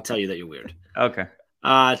me, and then I'll tell you that you're weird. Okay.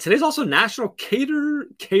 Today's also National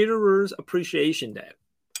Caterers Appreciation Day.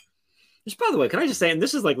 Which, by the way, can I just say, and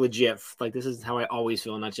this is legit, this is how I always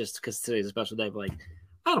feel, not just because today's a special day, but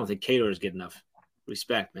I don't think caterers get enough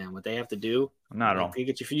respect, man. What they have to do, not at all.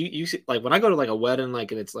 You see, when I go to a wedding,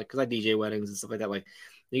 and it's because I DJ weddings and stuff like that,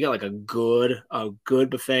 you got a good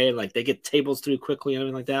buffet, and they get tables through quickly and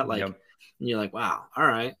everything like that, yep. And you're like, wow, all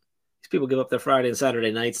right, these people give up their Friday and Saturday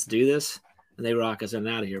nights to do this, and they rock us in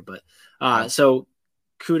and out of here. But so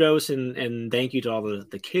kudos and thank you to all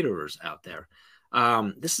the caterers out there.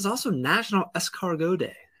 This is also National Escargot Day.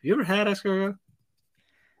 Have you ever had escargot?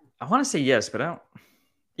 I want to say yes, but I don't.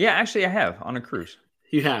 Yeah, actually, I have on a cruise.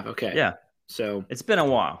 You have, okay. Yeah. So it's been a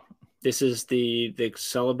while. This is the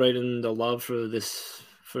celebrating the love for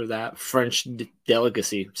that French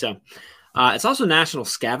delicacy. So it's also National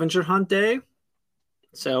Scavenger Hunt Day.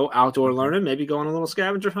 So outdoor learning, maybe go on a little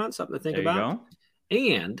scavenger hunt, something to think there about.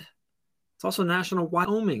 And it's also National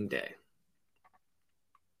Wyoming Day.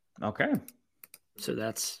 Okay. So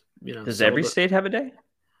that's, Does every state have a day?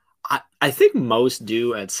 I think most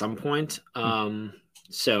do at some point.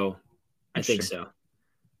 So I think so.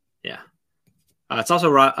 Yeah. It's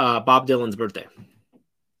also Bob Dylan's birthday.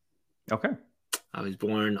 Okay. He was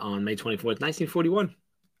born on May 24th, 1941.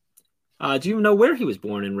 Do you know where he was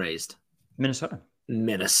born and raised?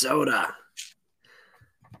 Minnesota.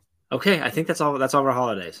 Okay, I think that's all. That's all of our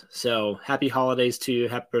holidays. So happy holidays to you.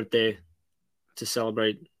 Happy birthday to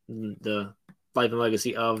celebrate the life and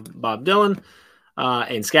legacy of Bob Dylan.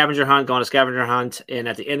 And scavenger hunt, go on a scavenger hunt. And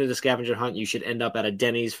at the end of the scavenger hunt, you should end up at a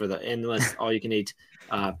Denny's for the endless all-you-can-eat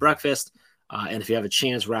breakfast. And if you have a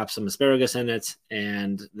chance, wrap some asparagus in it,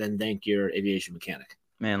 and then thank your aviation mechanic.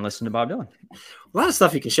 Man, listen to Bob Dylan. A lot of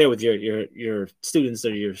stuff you can share with your students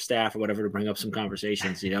or your staff or whatever to bring up some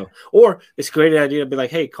conversations, Or it's a great idea to be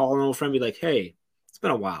like, hey, call an old friend, be like, hey, it's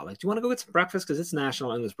been a while. Like, do you want to go get some breakfast? Because it's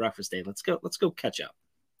National English Breakfast Day. Let's go catch up.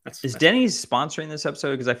 Is Denny's sponsoring this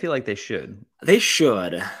episode? Because I feel like they should. They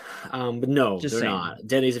should, but no, they're not.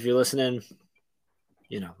 Denny's, if you're listening,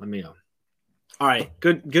 let me know. All right,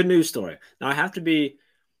 good news story. Now I have to be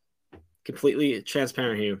completely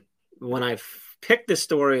transparent here. When I picked this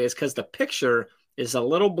story, is because the picture is a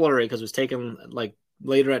little blurry because it was taken like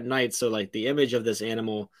later at night. So like the image of this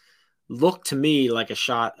animal looked to me like a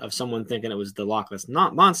shot of someone thinking it was the Loch Ness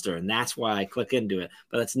monster, and that's why I click into it.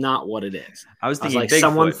 But that's not what it is. I was thinking like,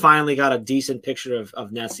 someone finally got a decent picture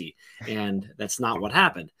of Nessie, and that's not what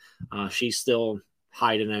happened. She's still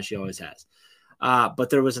hiding as she always has. But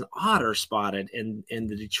there was an otter spotted in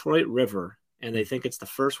the Detroit River, and they think it's the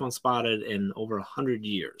first one spotted in over 100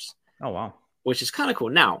 years. Oh, wow. Which is kind of cool.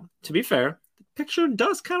 Now, to be fair, the picture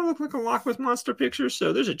does kind of look like a Loch Ness monster picture,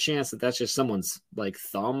 so there's a chance that that's just someone's like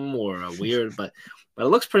thumb or a weird, but it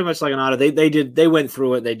looks pretty much like an otter. They went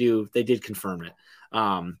through it. They did confirm it.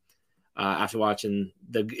 After watching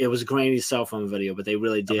it was a grainy cell phone video, but they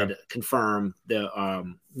really did confirm.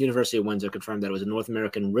 The University of Windsor confirmed that it was a North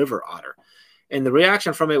American river otter. And the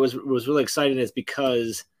reaction from it was really exciting, is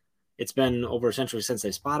because it's been over a century since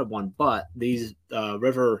they spotted one. But these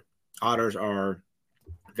river otters are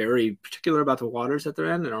very particular about the waters that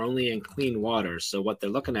they're in and are only in clean waters. So what they're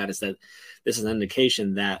looking at is that this is an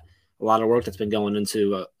indication that a lot of work that's been going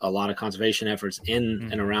into a lot of conservation efforts in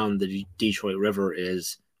and around the Detroit River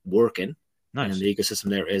is working. Nice. And the ecosystem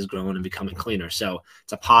there is growing and becoming cleaner. So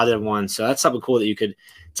it's a positive one. So that's something cool that you could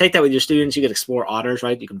take that with your students. You could explore otters,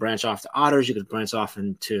 right? You can branch off to otters. You could branch off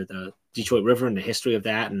into the Detroit River and the history of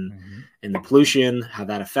that and the pollution, how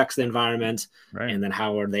that affects the environment. Right. And then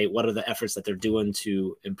what are the efforts that they're doing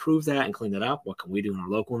to improve that and clean that up? What can we do in our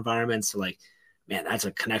local environment? So like, man, that's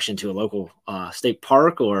a connection to a local state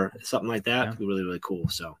park or something like that. It'd be really, really cool.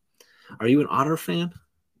 So are you an otter fan?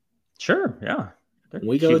 Sure. Yeah.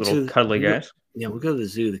 We go to cuddly guys. Yeah, we go to the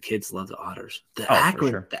zoo. The kids love the otters. The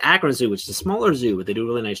Akron Zoo, which is a smaller zoo, but they do a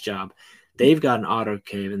really nice job. They've got an otter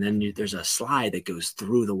cave, and then there's a slide that goes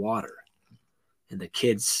through the water, and the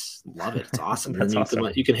kids love it. It's awesome. And then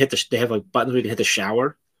awesome. You can hit they have like buttons where you can hit the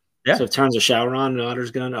shower. Yeah. So it turns the shower on, and the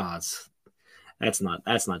otters get under. That's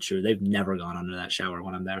not true. They've never gone under that shower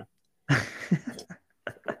when I'm there. I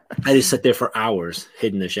just sit there for hours,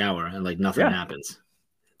 hid in the shower, and like nothing happens.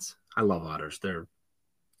 I love otters. They're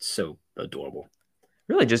so adorable.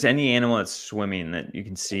 Really, just any animal that's swimming that you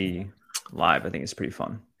can see live, I think is pretty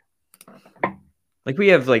fun. Like we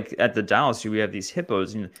have at the Dallas Zoo, we have these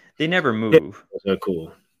hippos, and they never move. So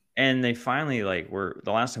cool. And they finally were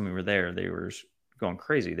the last time we were there, they were going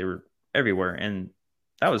crazy. They were everywhere, and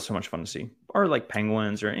that was so much fun to see. Or like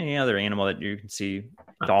penguins or any other animal that you can see.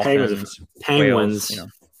 Dolphins, penguins. Whales,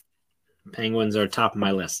 Penguins are top of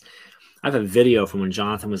my list. I have a video from when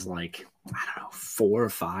Jonathan was like, I don't know, 4 or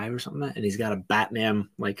 5 or something, and he's got a Batman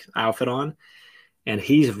outfit on, and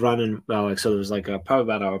he's running. Well, so there's probably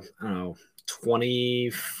about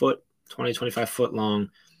 25 foot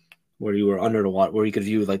long, where you were under the water, where you could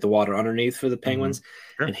view the water underneath for the penguins,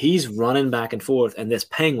 Sure. And he's running back and forth, and this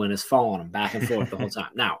penguin is following him back and forth the whole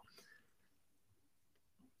time. Now,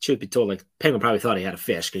 truth be told, penguin probably thought he had a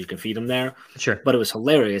fish because you can feed him there. Sure. But it was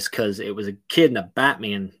hilarious because it was a kid in a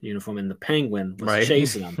Batman uniform and the penguin was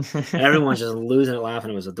chasing him. And everyone's just losing it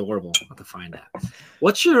laughing. It was adorable. I'll have to find that.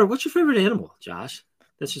 What's your favorite animal, Josh?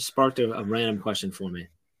 That just sparked a random question for me.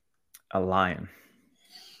 A lion.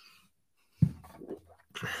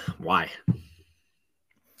 Why?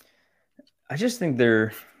 I just think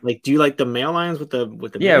they're like. Do you like the male lions with the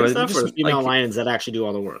stuff, or the female lions that actually do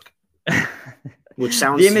all the work? Which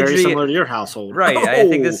sounds very similar to your household, right? I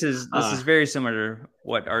think this is very similar to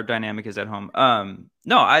what our dynamic is at home.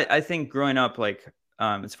 No, I think growing up, like,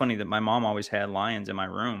 it's funny that my mom always had lions in my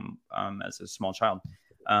room as a small child.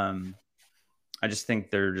 I just think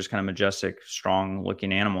they're just kind of majestic, strong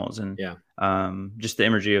looking animals. And just the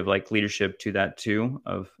imagery of like leadership to that too,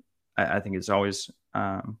 I think it's always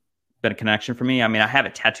been a connection for me. I mean, I have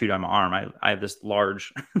it tattooed on my arm. I have this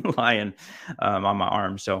large lion on my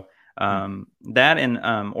arm. So that and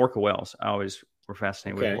orca whales, I always were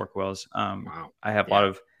fascinated with orca whales. Wow. I have a lot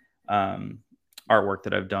of artwork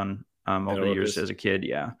that I've done over the years as a kid.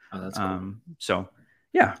 Yeah. Oh, that's cool. So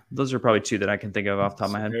yeah, those are probably two that I can think of off the top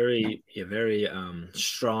of my head. Very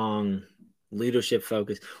strong leadership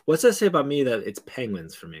focus. What's that say about me that it's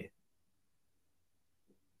penguins for me?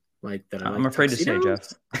 Like that. I'm afraid to say,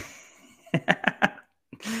 Jeff.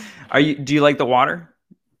 Do you like the water?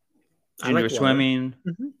 Do you enjoy swimming?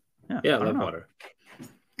 Mm-hmm. Yeah, I love water.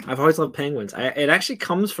 I've always loved penguins. It actually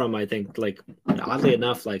comes from, I think, like, oddly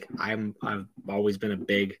enough, like I've always been a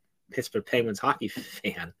big Pittsburgh Penguins hockey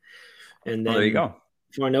fan. And then, there you go.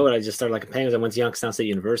 If you want to know it, I just started liking Penguins. I went to Youngstown State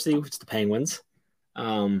University, which is the Penguins.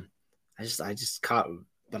 I just caught,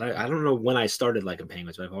 but I don't know when I started liking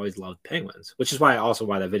Penguins, but I've always loved Penguins, which is why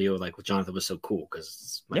that video like with Jonathan was so cool, because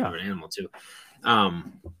it's my favorite animal too. But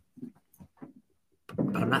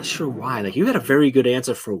I'm not sure why. Like, you had a very good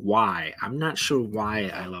answer for why. I'm not sure why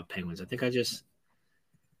I love penguins. I think I don't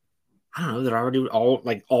know. They're already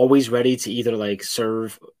always ready to either like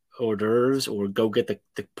serve hors d'oeuvres or go get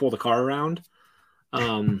pull the car around.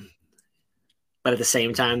 But at the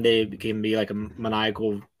same time, they can be like a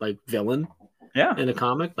maniacal like villain. Yeah. In a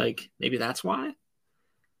comic, like maybe that's why.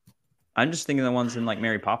 I'm just thinking the ones in like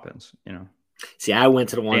Mary Poppins, you know. See, I went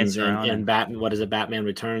to the ones in Batman. What is it, Batman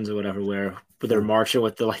Returns or whatever, where they're marching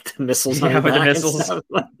with the missiles. Yeah, with the missiles.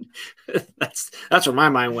 That's where my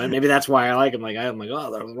mind went. Maybe that's why I like them. I'm like,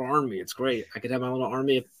 oh, there's an army. It's great. I could have my little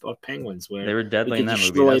army of penguins where they were deadly in that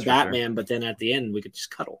movie. Destroy Batman, but then at the end we could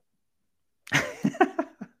just cuddle.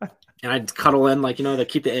 And I'd cuddle in, like, they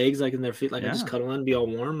keep the eggs like in their feet, like I just cuddle in, be all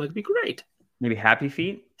warm, like it'd be great. Maybe Happy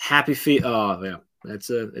Feet. Happy Feet. Oh yeah,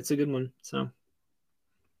 it's a good one. So.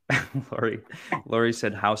 Lori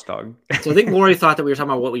said house dog. So I think Lori thought that we were talking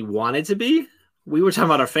about what we wanted to be. We were talking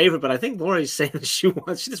about our favorite, but I think Lori's saying that she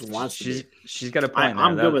just wants to be. She's got a point.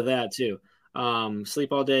 I'm good with that too.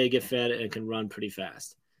 Sleep all day, get fed, and can run pretty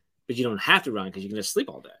fast. But you don't have to run because you can just sleep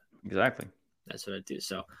all day. Exactly. That's what I do.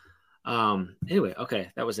 So anyway,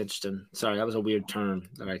 okay, that was interesting. Sorry, that was a weird turn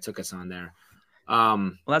that I took us on there.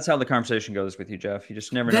 Well, that's how the conversation goes with you, Jeff. You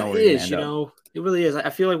just never know where you're going to end up. It really is. I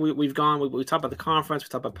feel like we've gone. We talked about the conference. We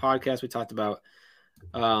talked about podcasts. We talked about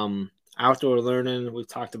outdoor learning. We've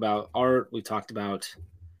talked about art. We talked about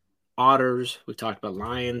otters. We talked about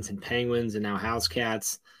lions and penguins, and now house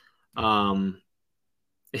cats. She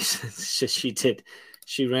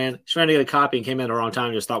ran to get a copy and came in at the wrong time.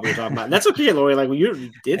 And just thought we were talking about. And that's okay, Lori. Like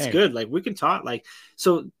it's good. Like we can talk. Like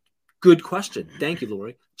so. Good question. Thank you,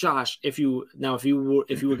 Lori. Josh, if you were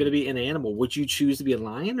going to be an animal, would you choose to be a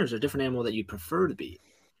lion, or is there a different animal that you prefer to be?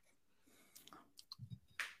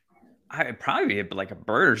 I'd probably be like a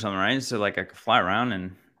bird or something, right? So like I could fly around,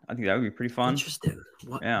 and I think that would be pretty fun. Interesting.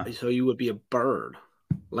 What? Yeah. So you would be a bird,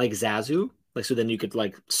 like Zazu, like so then you could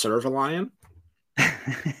like serve a lion.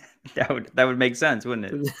 that would make sense,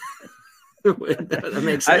 wouldn't it? That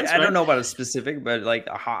makes sense. I don't know about a specific, but like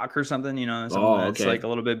a hawk or something, that's like a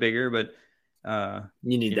little bit bigger, but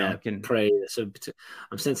you need that prey. So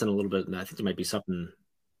I'm sensing a little bit. I think there might be something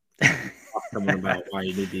about why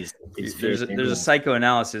you need these there's a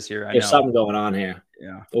psychoanalysis here. There's something going on here.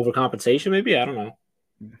 Yeah, overcompensation, maybe. I don't know.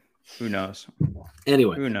 Who knows?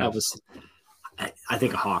 Anyway, who knows? I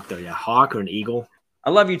think a hawk, though. Yeah, hawk or an eagle. I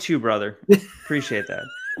love you too, brother. Appreciate that.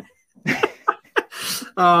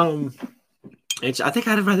 I think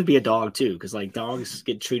I'd rather be a dog too, because like dogs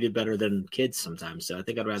get treated better than kids sometimes. So I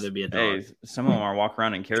think I'd rather be a dog. Hey, some of them are walking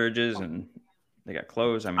around in carriages and they got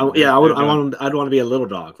clothes. I mean, I'd want to be a little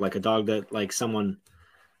dog, like a dog that like someone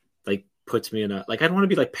like puts me in a like. I'd want to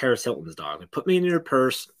be like Paris Hilton's dog. Like, put me in your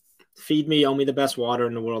purse, feed me, owe me the best water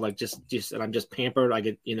in the world. Like just and I'm just pampered. I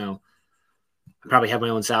get I probably have my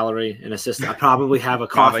own salary and assistant. I probably have a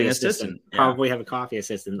coffee assistant. Yeah. Probably have a coffee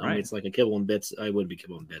assistant. Right. It's like a Kibble and Bits. I wouldn't be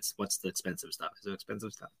Kibble and Bits. What's the expensive stuff? Is it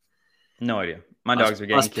expensive stuff? No idea. My dogs are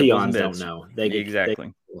getting Kibbles and Bits. Don't know. They get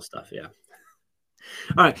exactly cool stuff. Yeah.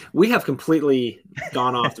 All right, we have completely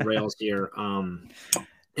gone off the rails here.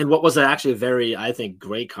 And what was actually a very, I think,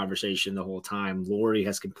 great conversation the whole time. Lori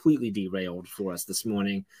has completely derailed for us this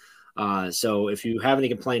morning. So if you have any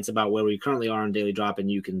complaints about where we currently are on Daily Drop-In,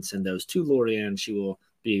 you can send those to Lori, and she will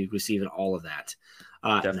be receiving all of that.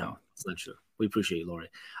 No, it's not true. We appreciate you, Lori.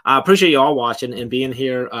 Appreciate you all watching and being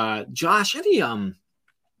here. Josh,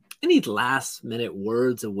 any last minute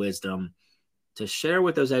words of wisdom to share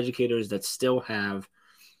with those educators that still have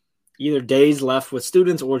either days left with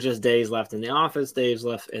students or just days left in the office, days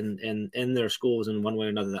left in their schools in one way or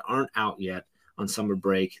another that aren't out yet on summer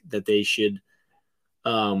break, that they should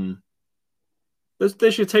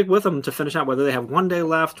take with them to finish out, whether they have one day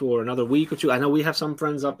left or another week or two. I know we have some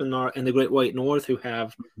friends up in the Great White North who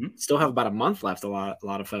still have about a month left, a lot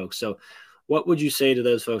of folks. So what would you say to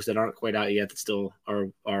those folks that aren't quite out yet, that still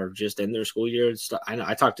are just in their school year? I know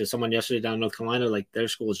I talked to someone yesterday down in North Carolina, like their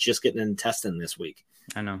school is just getting in testing this week.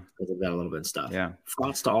 I know. They've got a little bit of stuff. Yeah.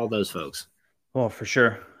 Thoughts to all those folks. Well, for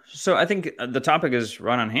sure. So I think the topic is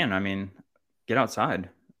right on hand. I mean, get outside.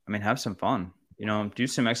 I mean, have some fun, do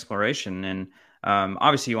some exploration. And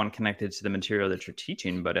obviously you want to connect it to the material that you're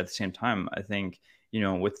teaching. But at the same time, I think,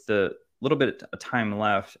 with the little bit of time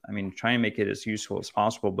left, I mean, try and make it as useful as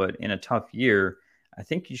possible. But in a tough year, I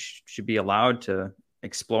think you should be allowed to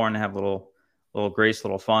explore and have a little grace,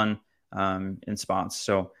 little fun in spots.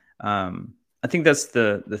 So I think that's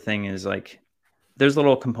the thing is, like, there's a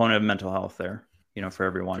little component of mental health there, for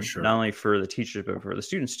everyone, for sure. Not only for the teachers, but for the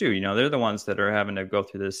students too. They're the ones that are having to go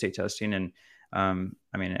through the state testing. And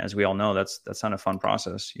I mean, as we all know, that's not a fun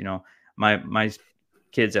process. My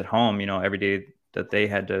kids at home, every day that they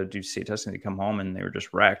had to do state testing, they come home and they were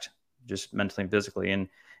just wrecked, just mentally and physically. And it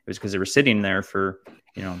was because they were sitting there for,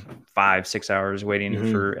 5-6 hours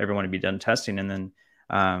waiting for everyone to be done testing. And then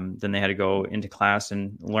they had to go into class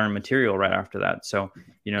and learn material right after that. So,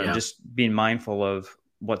 just being mindful of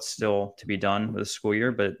what's still to be done with the school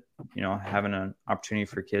year, but, having an opportunity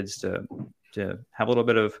for kids to have a little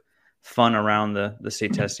bit of fun around the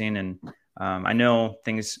state testing. And I know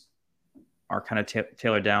things are kind of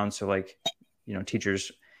tailored down. So, like,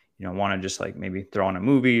 teachers, want to just like maybe throw on a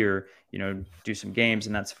movie or, do some games,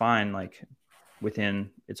 and that's fine, like within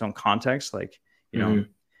its own context, like,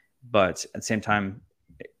 but at the same time,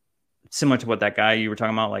 similar to what that guy you were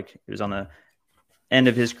talking about, like he was on the end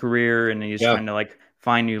of his career and he was trying to like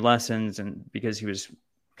find new lessons, and because he was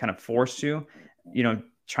kind of forced to,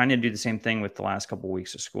 trying to do the same thing with the last couple of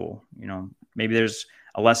weeks of school. Maybe there's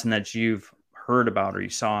a lesson that you've heard about or you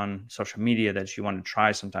saw on social media that you wanted to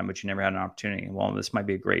try sometime, but you never had an opportunity. Well, this might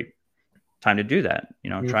be a great time to do that.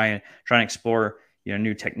 Try and explore,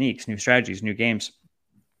 new techniques, new strategies, new games,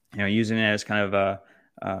 using it as kind of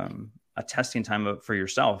a testing time for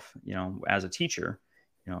yourself, as a teacher,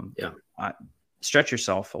 stretch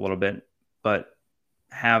yourself a little bit, but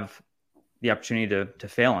have the opportunity to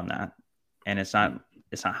fail on that. And it's not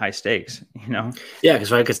high stakes, Yeah,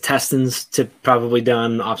 because testing's probably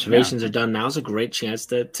done, observations are done. Now's a great chance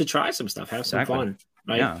to try some stuff, have some fun,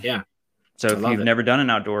 right? Yeah. So if you've never done an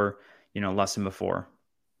outdoor, lesson before,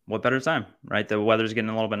 what better time, right? The weather's getting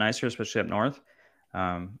a little bit nicer, especially up north.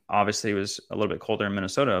 Obviously it was a little bit colder in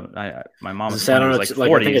Minnesota. My mom was saying it was like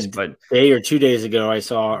 40s, but a day or 2 days ago, I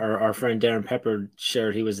saw our friend Darren Pepper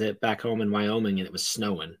shared he was back home in Wyoming and it was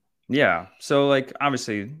snowing. Yeah. So like,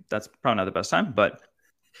 obviously that's probably not the best time, but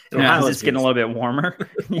as it's getting a little bit warmer,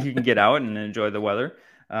 you can get out and enjoy the weather.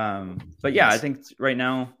 But yeah, I think right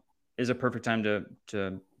now is a perfect time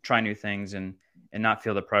to try new things and not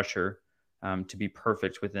feel the pressure to be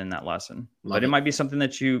perfect within that lesson. But it might be something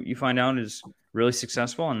that you find out is really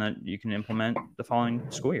successful and that you can implement the following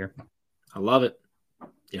school year. I love it.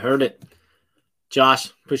 You heard it. Josh,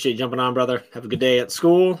 appreciate you jumping on, brother. Have a good day at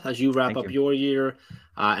school as you wrap up your year.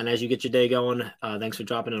 And as you get your day going, thanks for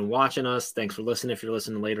dropping in and watching us. Thanks for listening. If you're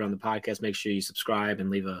listening later on the podcast, make sure you subscribe and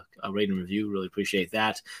leave a rating and review. Really appreciate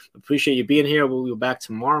that. Appreciate you being here. We'll be back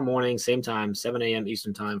tomorrow morning, same time, 7 a.m.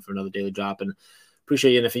 Eastern time for another daily drop. And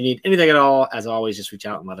appreciate you. And if you need anything at all, as always, just reach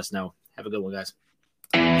out and let us know. Have a good one, guys.